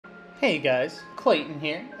Hey guys, Clayton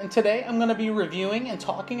here, and today I'm going to be reviewing and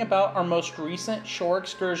talking about our most recent shore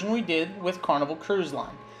excursion we did with Carnival Cruise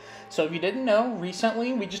Line. So if you didn't know,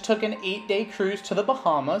 recently we just took an 8-day cruise to the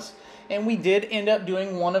Bahamas, and we did end up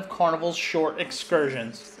doing one of Carnival's short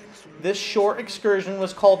excursions. This short excursion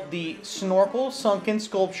was called the Snorkel, Sunken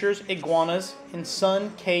Sculptures, Iguanas, and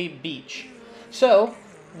Sunken Beach. So,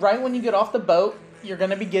 right when you get off the boat, you're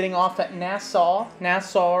going to be getting off at Nassau,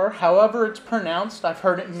 however it's pronounced. I've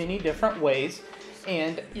heard it many different ways.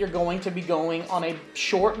 And you're going to be going on a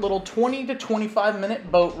short little 20 to 25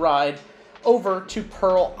 minute boat ride over to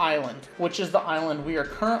Pearl Island, which is the island we are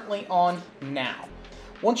currently on now.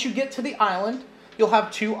 Once you get to the island, you'll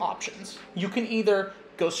have two options. You can either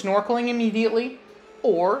go snorkeling immediately,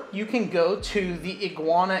 or you can go to the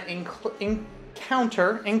Iguana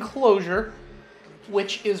enclosure,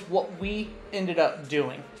 which is what we ended up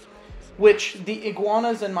doing. Which, the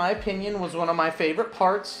iguanas, in my opinion, was one of my favorite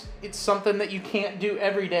parts. It's something that you can't do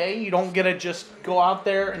every day. You don't get to just go out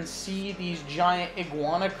there and see these giant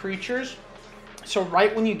iguana creatures. So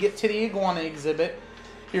right when you get to the iguana exhibit,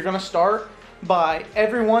 you're going to start by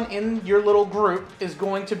everyone in your little group is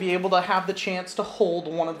going to be able to have the chance to hold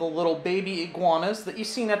one of the little baby iguanas that you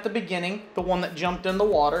seen at the beginning, the one that jumped in the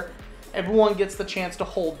water. Everyone gets the chance to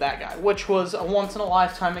hold that guy, which was a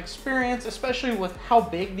once-in-a-lifetime experience, especially with how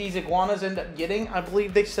big these iguanas end up getting. I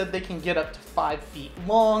believe they said they can get up to 5 feet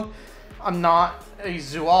long. I'm not a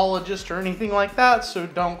zoologist or anything like that, so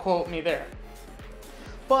don't quote me there.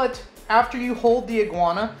 But after you hold the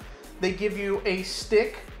iguana, they give you a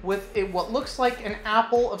stick with what looks like an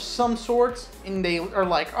apple of some sorts, and they are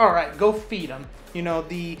like, all right, go feed them. You know,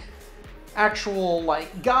 the actual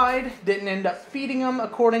guide didn't end up feeding them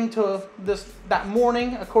according to that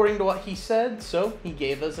morning, according to what he said. So he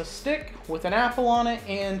gave us a stick with an apple on it,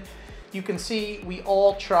 and you can see we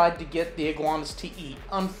all tried to get the iguanas to eat.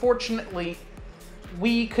 Unfortunately,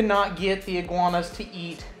 we could not get the iguanas to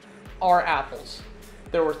eat our apples.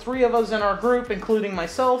 There were 3 of us in our group, including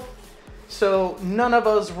myself, so none of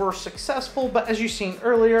us were successful. But as you seen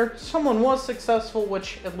earlier, someone was successful,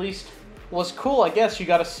 which at least was cool. I guess you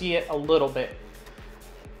got to see it a little bit.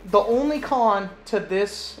 The only con to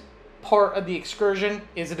this part of the excursion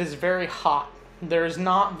is it is very hot. There is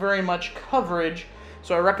not very much coverage,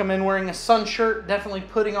 so I recommend wearing a sun shirt, definitely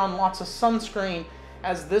putting on lots of sunscreen,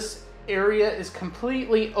 as this area is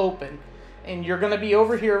completely open. And you're going to be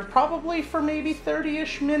over here probably for maybe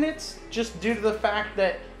 30-ish minutes, just due to the fact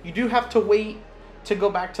that you do have to wait to go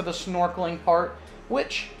back to the snorkeling part,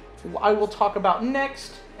 which I will talk about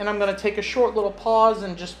next. And I'm going to take a short little pause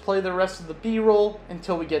and just play the rest of the B-roll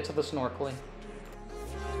until we get to the snorkeling.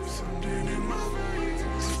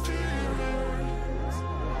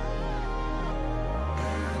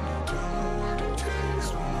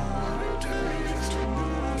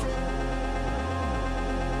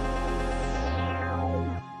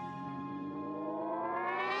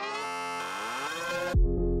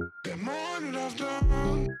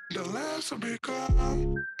 The last will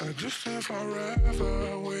become a distant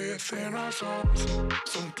forever within our souls.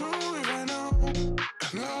 So do even know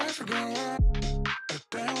if life will go on, but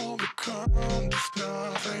then will become just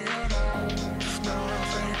nothing at all. Just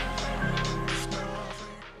nothing. Just nothing.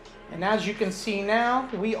 And as you can see now,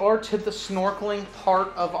 we are to the snorkeling part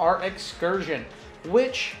of our excursion,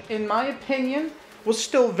 which, in my opinion, was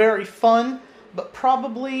still very fun, but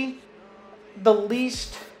probably the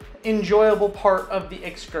least enjoyable part of the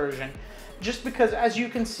excursion, just because, as you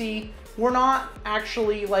can see, we're not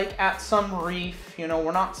actually at some reef. You know,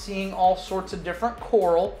 we're not seeing all sorts of different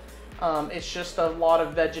coral. It's just a lot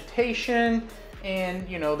of vegetation, and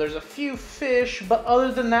you know, there's a few fish, but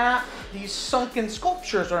other than that, these sunken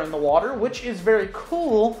sculptures are in the water, which is very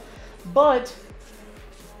cool. But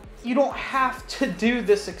you don't have to do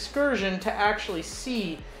this excursion to actually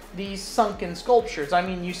see these sunken sculptures. I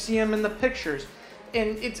mean, you see them in the pictures.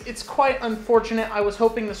 And it's quite unfortunate. I was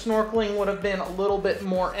hoping the snorkeling would have been a little bit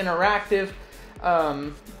more interactive.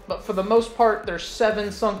 But for the most part, there's 7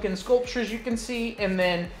 sunken sculptures you can see, and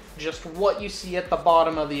then just what you see at the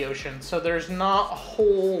bottom of the ocean. So there's not a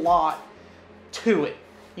whole lot to it.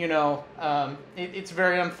 You know, it's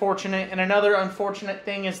very unfortunate. And another unfortunate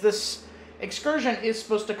thing is this excursion is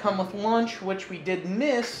supposed to come with lunch, which we did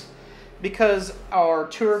miss, because our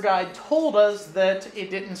tour guide told us that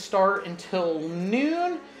it didn't start until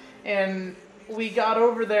noon, and we got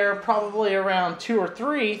over there probably around 2 or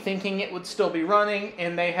 3 thinking it would still be running,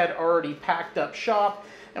 and they had already packed up shop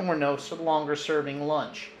and were no longer serving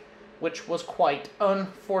lunch, which was quite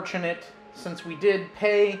unfortunate since we did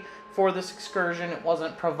pay for this excursion. It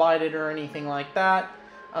wasn't provided or anything like that.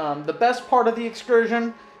 The best part of the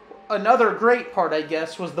excursion another great part, I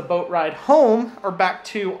guess, was the boat ride home or back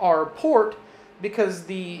to our port, because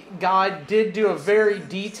the guide did do a very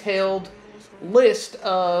detailed list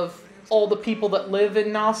of all the people that live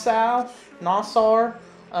in Nassau,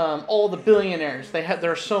 all the billionaires.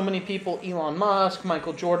 There are so many people. Elon Musk,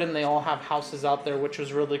 Michael Jordan. They all have houses out there, which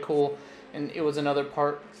was really cool. And it was another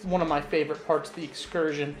part, one of my favorite parts of the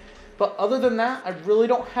excursion. But other than that, I really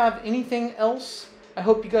don't have anything else. I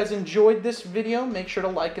hope you guys enjoyed this video. Make sure to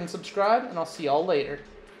like and subscribe, and I'll see y'all later.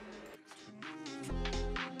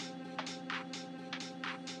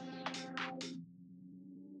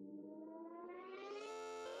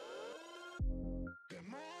 The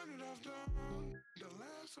more that I've done, the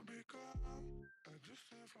less I become. I just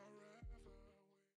live forever.